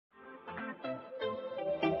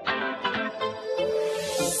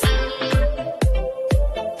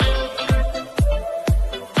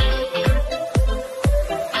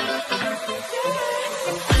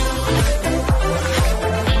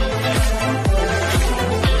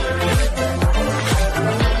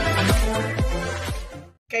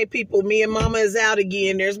Okay, people, me and Mama is out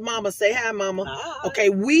again. There's Mama. Say hi, Mama. Hi. Okay,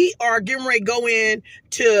 we are getting ready to go in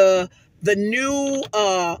to the new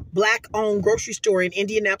black-owned grocery store in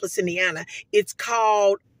Indianapolis, Indiana. It's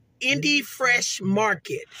called Indy Fresh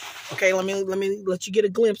Market. Okay, let me let you get a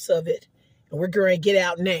glimpse of it. And we're going to get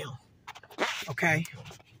out now. Okay.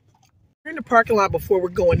 We're in the parking lot before we're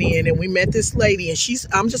going in, and we met this lady, and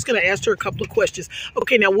I'm just going to ask her a couple of questions.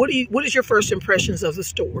 Okay, now what is your first impressions of the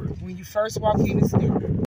store? When you first walk in the store,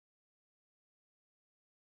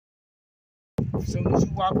 as soon as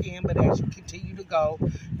you walk in, but as you continue to go,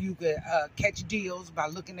 you could catch deals by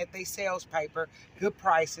looking at their sales paper, good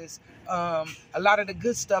prices. A lot of the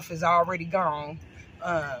good stuff is already gone.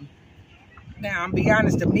 Now, I'm be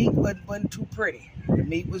honest, the meat wasn't too pretty. The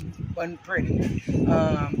meat wasn't pretty.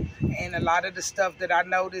 And a lot of the stuff that I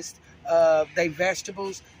noticed, they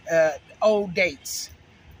vegetables, old dates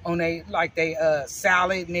on they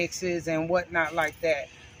salad mixes and whatnot like that.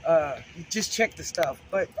 Just check the stuff.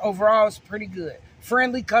 But overall, it's pretty good.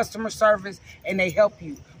 Friendly customer service, and they help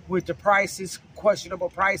you with the prices, questionable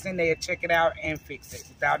pricing. They'll check it out and fix it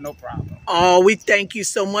without no problem. Oh, we thank you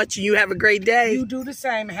so much. You have a great day. You do the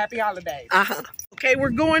same. Happy holidays. Okay,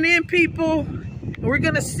 we're going in, people. We're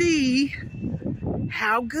going to see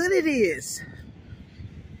how good it is.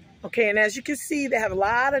 Okay, and as you can see, they have a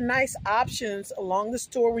lot of nice options along the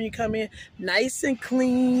store when you come in. Nice and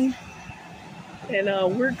clean. And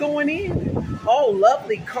we're going in. Oh,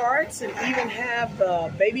 lovely carts, and even have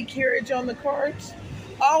the baby carriage on the carts.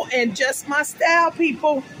 Oh, and just my style,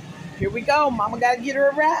 people. Here we go. Mama got to get her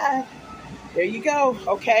a ride. There you go.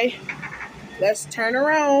 Okay, let's turn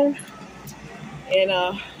around.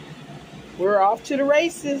 And we're off to the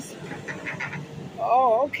races.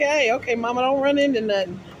 Oh, okay. Okay, Mama, don't run into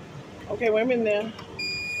nothing. Okay, wait a minute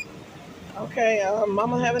now. Okay,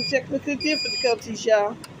 Mama having technical difficulties,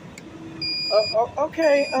 y'all.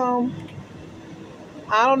 Okay,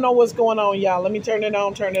 I don't know what's going on, y'all. Let me turn it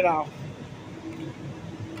on, turn it off.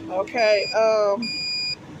 Okay,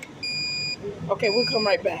 okay, we'll come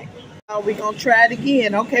right back. We're gonna try it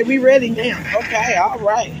again. Okay, we ready now. Okay, all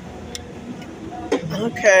right.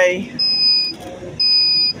 Okay.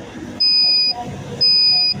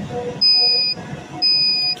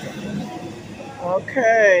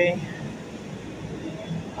 Okay.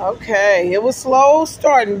 Okay, it was slow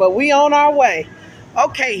starting, but we on our way.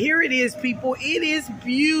 Okay, here it is, people. It is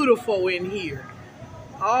beautiful in here.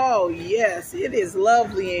 Oh, yes, it is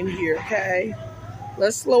lovely in here, okay?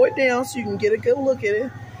 Let's slow it down so you can get a good look at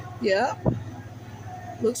it. Yeah.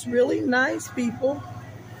 Looks really nice, people.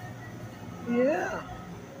 Yeah.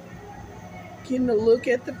 Getting a look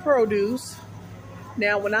at the produce.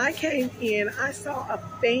 Now, when I came in, I saw a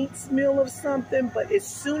faint smell of something, but as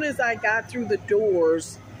soon as I got through the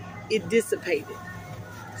doors, it dissipated.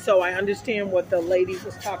 So I understand what the lady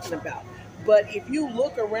was talking about. But if you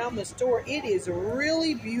look around the store, it is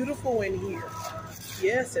really beautiful in here.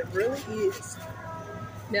 Yes, it really is.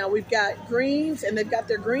 Now we've got greens, and they've got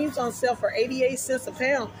their greens on sale for 88 cents a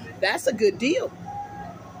pound. That's a good deal.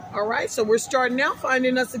 All right, so we're starting out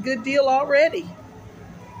finding us a good deal already.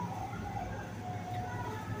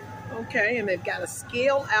 Okay, and they've got a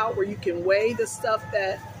scale out where you can weigh the stuff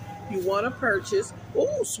that you want to purchase.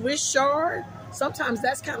 Oh, Swiss chard. Sometimes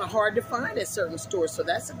that's kind of hard to find at certain stores, so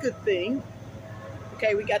that's a good thing.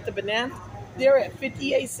 Okay, we got the banana. They're at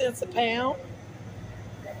 58 cents a pound.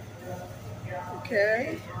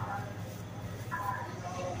 Okay.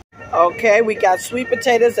 Okay, we got sweet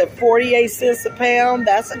potatoes at 48 cents a pound.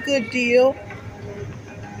 That's a good deal.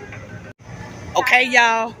 Okay,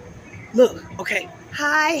 y'all. Look, okay.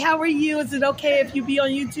 Hi, how are you? Is it okay if you be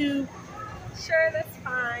on YouTube? Sure, that's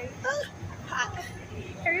fine. Hi.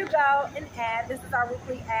 Here you go, an ad. This is our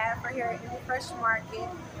weekly ad for here at Indy Fresh Market.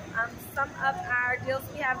 Some of our deals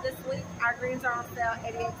we have this week, our greens are on sale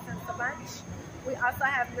 88 cents a bunch. We also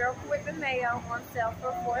have Miracle Whip and Mayo on sale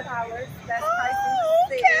for $4. That's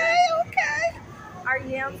pricing. Okay. Our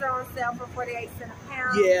yams are on sale for 48 cents a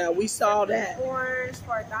pound. Yeah, we saw that. Orange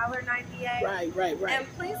for $1.98. Right. And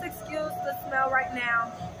please excuse the smell right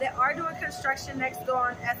now. They are doing construction next door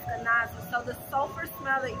on Eskenazi. So the sulfur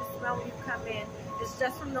smell that you smell when you come in is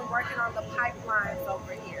just from them working on the pipelines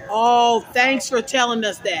over here. Oh, thanks for telling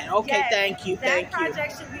us that. Okay, yes, thank you. That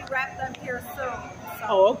project should be wrapped up here soon. So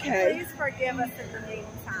oh, okay. Please forgive us in the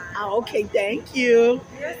meantime. Oh, okay, thank you.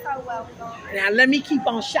 You're so welcome. Now let me keep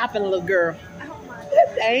on shopping, little girl. Oh my.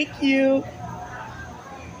 Thank you.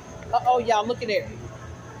 Uh-oh, y'all, look at there.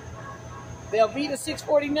 Velveeta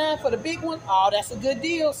 $6.49 for the big one. Oh, that's a good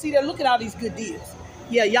deal. See there, look at all these good deals.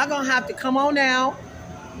 Yeah, y'all gonna have to come on out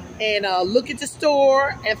and look at the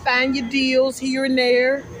store and find your deals here and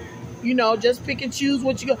there. You know, just pick and choose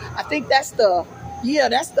what you go. I think that's the, yeah,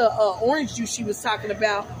 that's the orange juice she was talking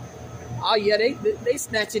about. Oh yeah, they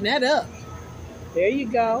snatching that up. There you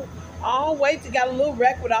go. Oh wait, they got a little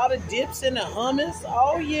rack with all the dips and the hummus.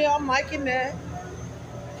 Oh yeah, I'm liking that.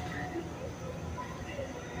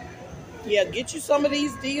 Yeah, get you some of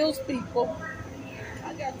these deals, people.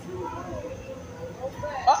 I got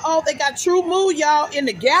they got True Moo, y'all, in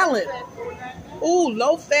the gallon. Ooh,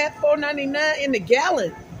 low fat, $4.99 in the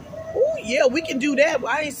gallon. Ooh, yeah, we can do that.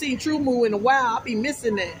 I ain't seen True Moo in a while. I'll be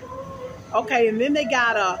missing that. Okay, and then they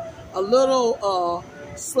got a little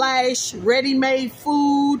slash ready-made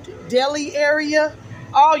food deli area.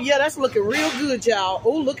 Oh yeah, that's looking real good, y'all.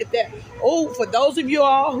 Oh, look at that. Oh, for those of you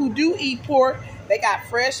all who do eat pork, they got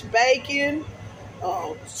fresh bacon,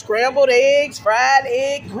 scrambled eggs, fried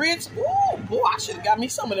egg, grits. Ooh, boy, I should have got me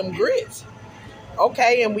some of them grits.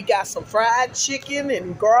 Okay, and we got some fried chicken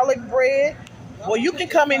and garlic bread. Well, you can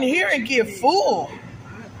come in here and get full.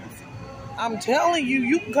 I'm telling you,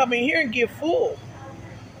 you can come in here and get full.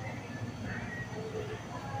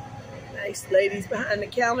 Nice ladies behind the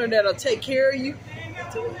counter that'll take care of you.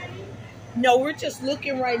 No, we're just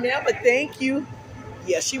looking right now, but thank you.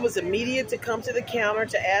 Yeah, she was immediate to come to the counter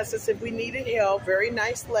to ask us if we needed help. Very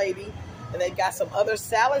nice lady. And they got some other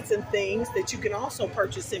salads and things that you can also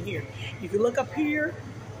purchase in here. You can look up here.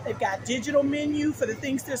 They've got digital menu for the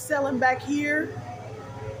things they're selling back here.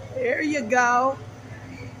 There you go.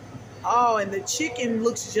 Oh, and the chicken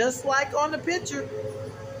looks just like on the picture.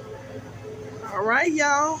 All right,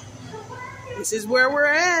 y'all. This is where we're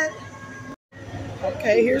at.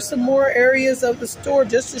 Okay, here's some more areas of the store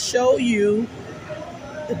just to show you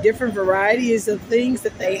the different varieties of things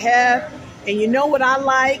that they have. And you know what I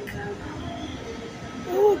like?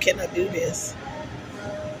 Oh, can I do this?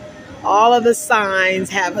 All of the signs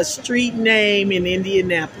have a street name in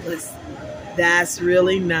Indianapolis. That's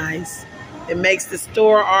really nice. It makes the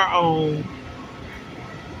store our own.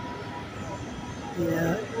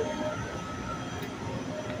 Yeah.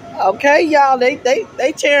 Okay, y'all, they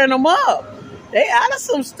tearing them up. They out of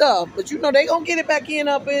some stuff, but you know they gonna get it back in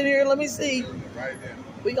up in here. Let me see.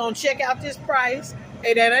 We gonna check out this price.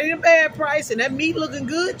 Hey, that ain't a bad price, and that meat looking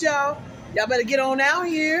good, y'all. Y'all better get on out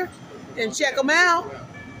here and check them out.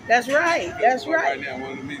 That's right. That's right.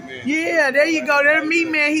 Yeah, there you go. There's the meat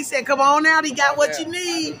man. He said, come on out. He got what you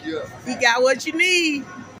need. He got what you need.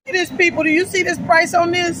 Look at this, people. Do you see this price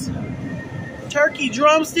on this? Turkey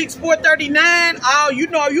drumsticks, $4.39. Oh, you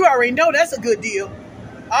know, you already know that's a good deal.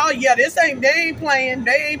 Oh, yeah, they ain't playing.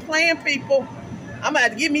 They ain't playing, people. I'm going to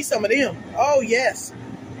have to give me some of them. Oh, yes.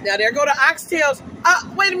 Now, there go the oxtails.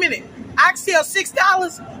 Wait a minute. Oxtail,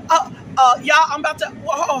 $6. Y'all, I'm about to,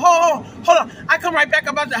 hold on. I come right back.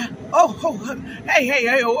 I'm about to,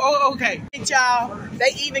 hey, okay. Y'all,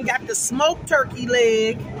 they even got the smoked turkey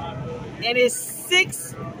leg, and it's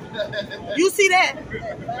 $6. You see that?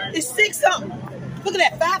 It's $6 something. Look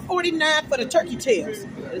at that, $5.49 for the turkey tails.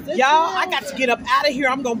 Y'all, I got to get up out of here.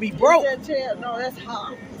 I'm going to be broke. No, that's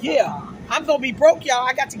hot. Yeah, I'm going to be broke, y'all.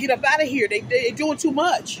 I got to get up out of here. They're doing too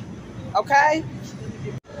much. Okay?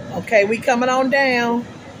 Okay, we coming on down.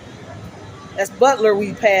 That's Butler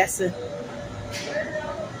we passing.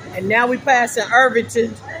 And now we passing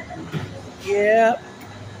Irvington. Yep.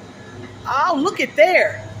 Oh, look at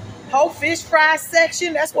there. Whole fish fry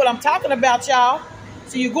section. That's what I'm talking about, y'all.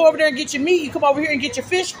 So you go over there and get your meat. You come over here and get your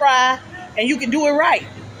fish fry, and you can do it right.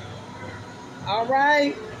 All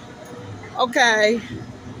right. Okay.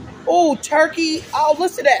 Oh, turkey. Oh,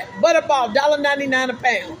 listen to that. Butterball, $1.99 a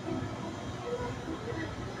pound.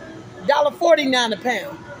 $1.49 a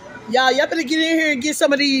pound. Y'all better get in here and get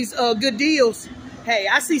some of these good deals. Hey,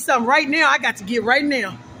 I see something right now I got to get right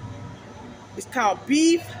now. It's called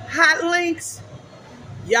beef hot links.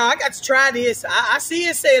 Y'all, I got to try this. I see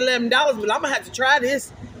it say $11, but I'm going to have to try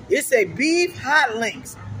this. It's a beef hot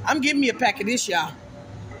links. I'm giving me a pack of this, y'all.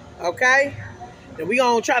 Okay? Then we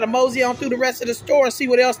going to try to mosey on through the rest of the store and see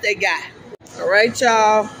what else they got. All right,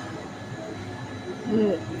 y'all.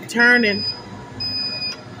 Turning.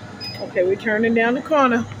 Okay, we're turning down the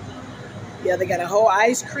corner. Yeah, they got a whole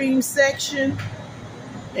ice cream section.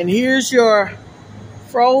 And here's your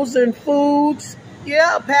frozen foods.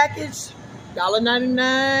 Yeah, package.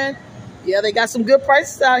 $1.99. Yeah, they got some good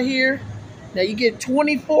prices out here. Now you get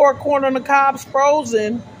 24 corn on the cobs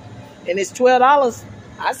frozen, and it's $12.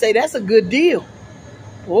 I say that's a good deal.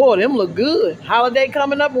 Boy, them look good. Holiday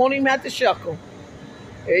coming up, won't even have to shuckle.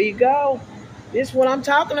 There you go. This is what I'm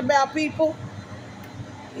talking about, people.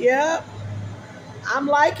 Yep. I'm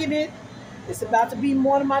liking it. It's about to be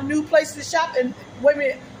one of my new places to shop. And wait a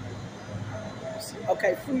minute.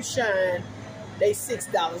 Okay, Fruit Shine. They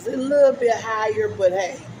 $6. A little bit higher, but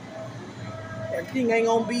hey, Everything ain't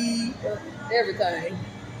gonna be everything,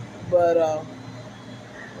 but I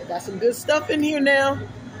got some good stuff in here now.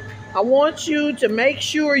 I want you to make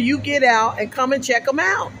sure you get out and come and check them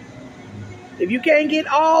out. If you can't get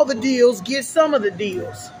all the deals, get some of the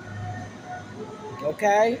deals.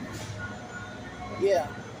 Okay? Yeah.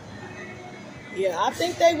 Yeah, I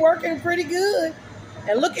think they working pretty good.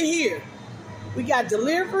 And look at here. We got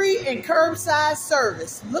delivery and curbside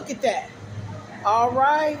service. Look at that. All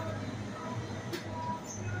right.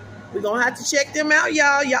 We're going to have to check them out,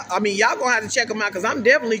 y'all. Y'all going to have to check them out because I'm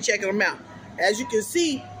definitely checking them out. As you can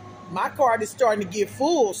see, my cart is starting to get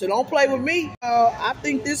full, so don't play with me. I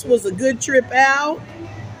think this was a good trip out.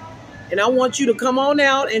 And I want you to come on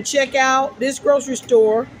out and check out this grocery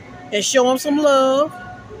store and show them some love.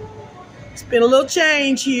 Spend a little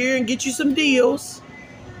change here and get you some deals.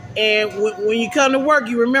 And when you come to work,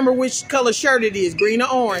 you remember which color shirt it is, green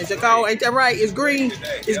or orange. Okay, ain't that right? It's green.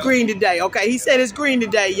 It's green today. Okay, he said it's green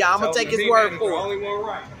today, y'all. I'm gonna take his word for it. Only one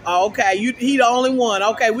right. Oh, okay, he the only one.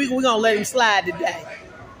 Okay, we gonna let him slide today.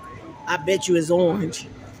 I bet you it's orange.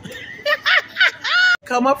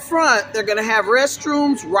 Come up front. They're gonna have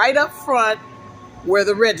restrooms right up front where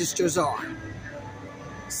the registers are.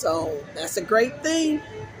 So that's a great thing.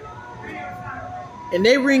 And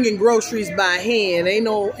they ringing groceries by hand. Ain't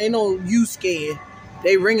no U-scan.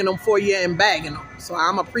 They ringing them for you and bagging them. So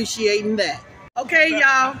I'm appreciating that. Okay,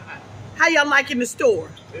 y'all. How y'all liking the store?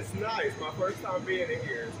 It's nice. My first time being in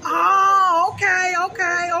here. Oh, okay,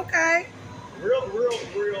 okay, okay. Real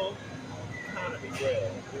economy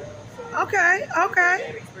grab. Okay,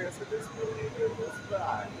 okay.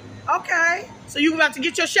 Okay. So you about to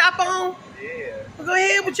get your shop on? Yeah. Well, go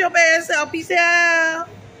ahead with your bad self. Peace out.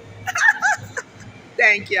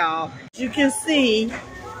 Thank y'all. As you can see,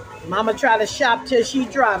 Mama tried to shop till she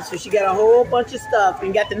dropped, so she got a whole bunch of stuff.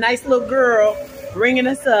 And got the nice little girl bringing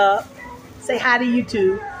us up. Say hi to you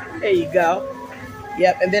too. There you go.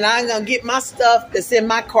 Yep, and then I'm gonna get my stuff that's in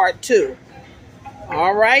my cart too.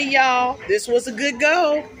 All right, y'all. This was a good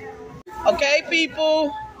go. Okay,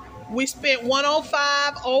 people. We spent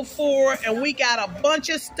 $105.04 and we got a bunch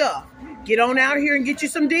of stuff. Get on out here and get you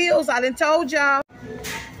some deals. I done told y'all.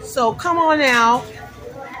 So come on out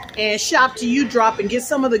and shop till you drop and get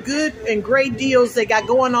some of the good and great deals they got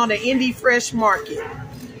going on at Indy Fresh Market.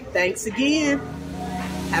 Thanks again.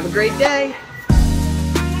 Have a great day.